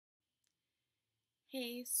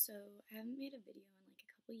Hey, so I haven't made a video in like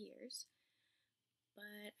a couple years,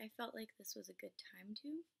 but I felt like this was a good time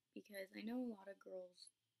to because I know a lot of girls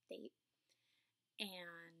date,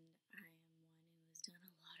 and I am one who has done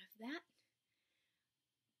a lot of that.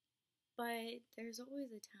 But there's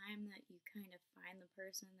always a time that you kind of find the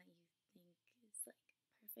person that you think is like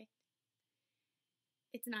perfect.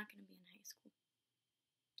 It's not going to be in high school.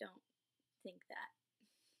 Don't think that.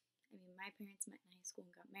 I mean, my parents met in high school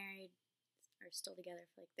and got married, are still together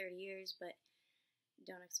for like 30 years, but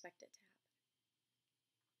don't expect it to happen.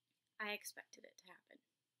 I expected it to happen.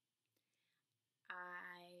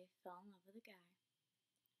 I fell in love with a guy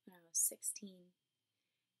when I was 16,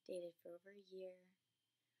 dated for over a year,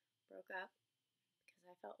 broke up because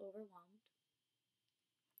I felt overwhelmed,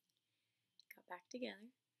 got back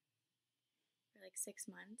together for like 6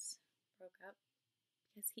 months, broke up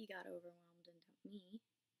because he got overwhelmed and dumped me,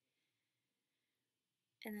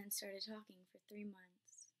 and then started talking for 3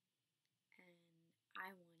 months, and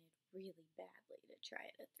I wanted really badly to try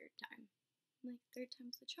it a third time. Like, third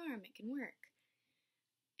time's the charm, it can work.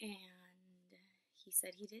 And he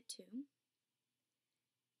said he did too,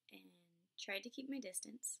 and tried to keep my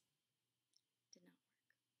distance. Did not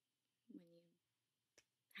work. When you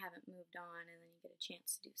haven't moved on and then you get a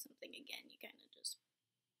chance to do something again, you kind of just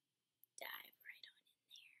dive right on in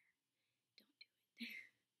there. Don't do it.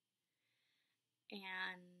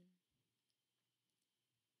 And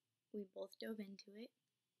we both dove into it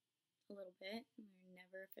a little bit. We were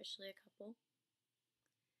never officially a couple.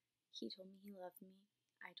 He told me he loved me.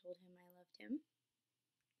 I told him I loved him.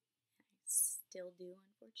 I still do,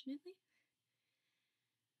 unfortunately.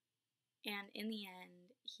 And in the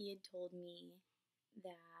end, he had told me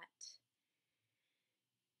that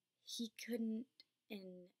he couldn't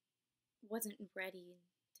and wasn't ready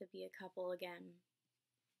to be a couple again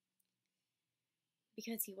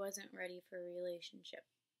because he wasn't ready for a relationship,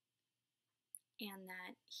 and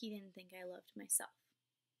that he didn't think I loved myself.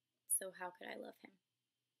 So how could I love him?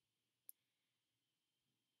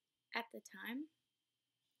 At the time,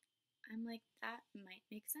 I'm like, that might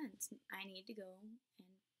make sense. I need to go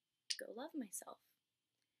love myself.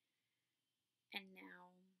 And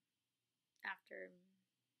now, after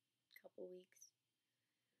a couple weeks,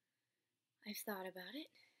 I've thought about it,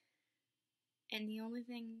 and the only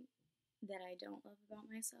thing that I don't love about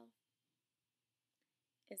myself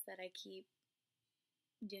is that I keep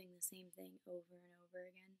doing the same thing over and over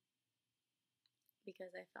again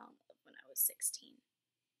because I fell in love when I was 16.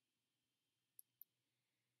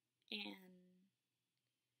 And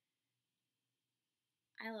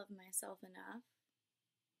I love myself enough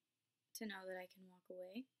to know that I can walk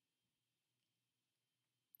away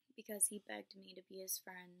because he begged me to be his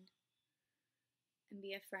friend and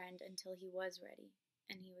be a friend until he was ready,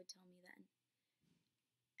 and he would tell me then.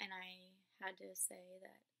 And I had to say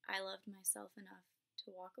that I loved myself enough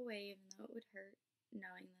to walk away, even though it would hurt,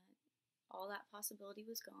 knowing that all that possibility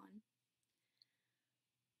was gone.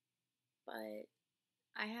 But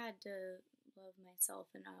I had to love myself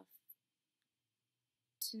enough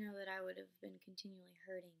to know that I would have been continually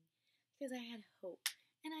hurting because I had hope.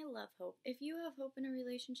 And I love hope. If you have hope in a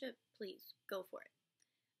relationship, please go for it.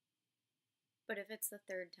 But if it's the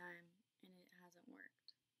third time and it hasn't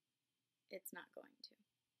worked, it's not going to.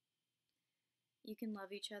 You can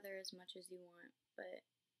love each other as much as you want, but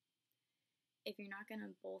if you're not going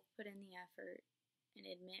to both put in the effort and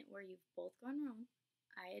admit where you've both gone wrong,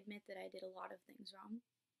 I admit that I did a lot of things wrong,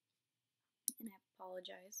 and I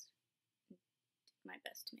apologize and did my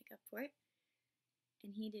best to make up for it,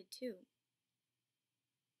 and he did too.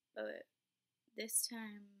 But this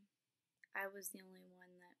time, I was the only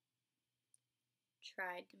one that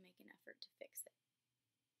tried to make an effort to fix it.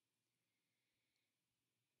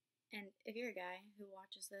 And if you're a guy who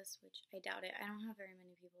watches this, which I doubt it, I don't have very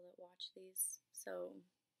many people that watch these, so I'm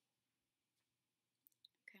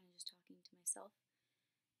kind of just talking to myself.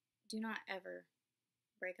 Do not ever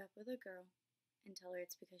break up with a girl and tell her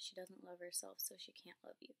it's because she doesn't love herself, so she can't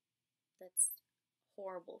love you. That's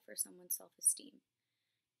horrible for someone's self-esteem.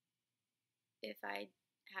 If I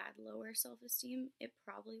had lower self-esteem, it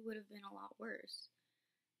probably would have been a lot worse.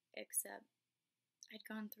 Except I'd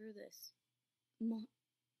gone through this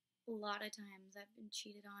a lot of times. I've been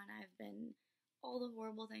cheated on. I've been all the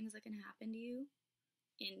horrible things that can happen to you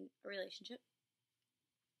in a relationship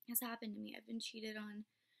has happened to me. I've been cheated on.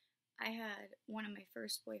 I had one of my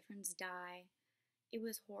first boyfriends die. It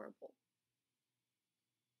was horrible.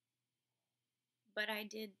 But I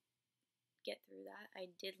did get through that. I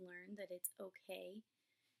did learn that it's okay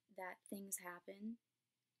that things happen.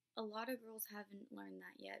 A lot of girls haven't learned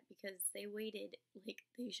that yet because they waited like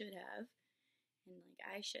they should have, and like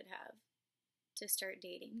I should have, to start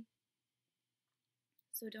dating.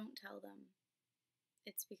 So don't tell them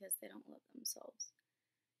it's because they don't love themselves.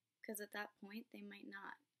 Because at that point, they might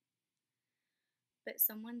not. But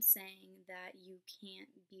someone saying that you can't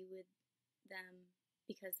be with them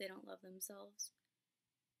because they don't love themselves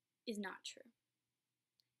is not true.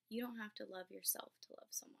 You don't have to love yourself to love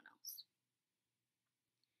someone else.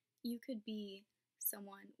 You could be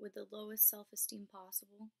someone with the lowest self-esteem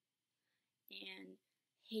possible and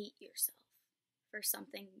hate yourself for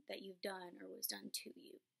something that you've done or was done to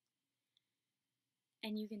you.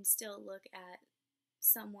 And you can still look at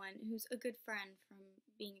someone who's a good friend from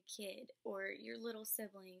being a kid, or your little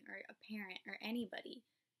sibling, or a parent, or anybody,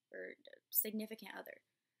 or a significant other,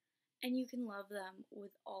 and you can love them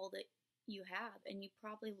with all that you have, and you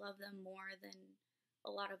probably love them more than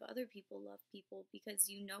a lot of other people love people, because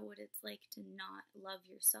you know what it's like to not love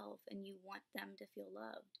yourself, and you want them to feel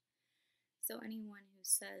loved. So anyone who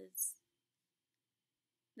says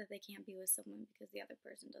that they can't be with someone because the other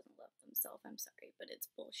person doesn't love themselves, I'm sorry, but it's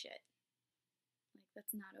bullshit. Like,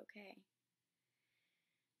 that's not okay.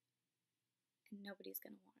 And nobody's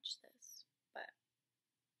gonna watch this, but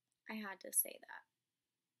I had to say that.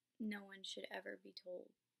 No one should ever be told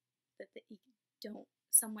that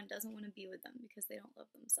someone doesn't want to be with them because they don't love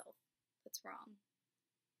themselves. That's wrong.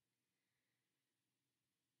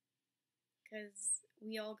 Because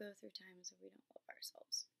we all go through times where we don't love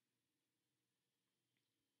ourselves.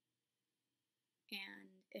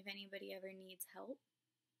 And if anybody ever needs help,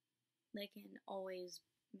 they can always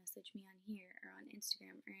message me on here or on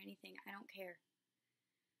Instagram or anything. I don't care.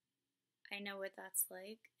 I know what that's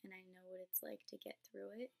like, and I know what it's like to get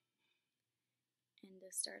through it and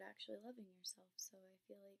to start actually loving yourself. So I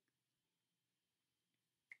feel like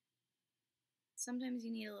sometimes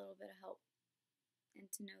you need a little bit of help, and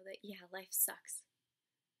to know that, yeah, life sucks,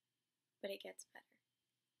 but it gets better.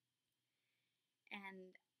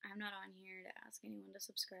 And I'm not on here to ask anyone to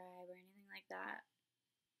subscribe or anything like that.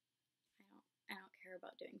 I don't care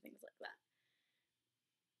about doing things like that.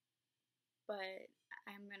 But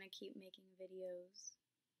I'm gonna keep making videos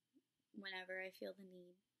whenever I feel the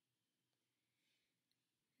need,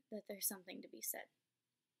 that there's something to be said.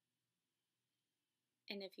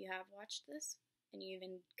 And if you have watched this, and you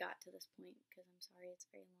even got to this point, because I'm sorry it's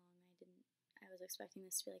very long, I was expecting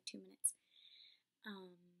this to be like 2 minutes.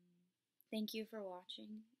 Thank you for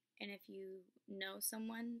watching, and if you know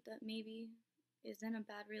someone that maybe is in a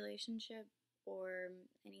bad relationship or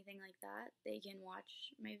anything like that, they can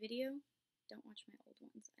watch my video. Don't watch my old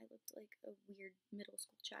ones. I looked like a weird middle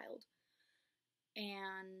school child.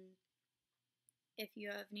 And if you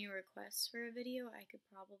have any requests for a video, I could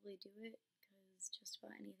probably do it, because just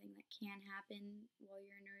about anything that can happen while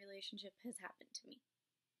you're in a relationship has happened to me.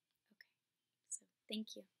 Okay, so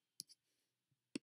thank you.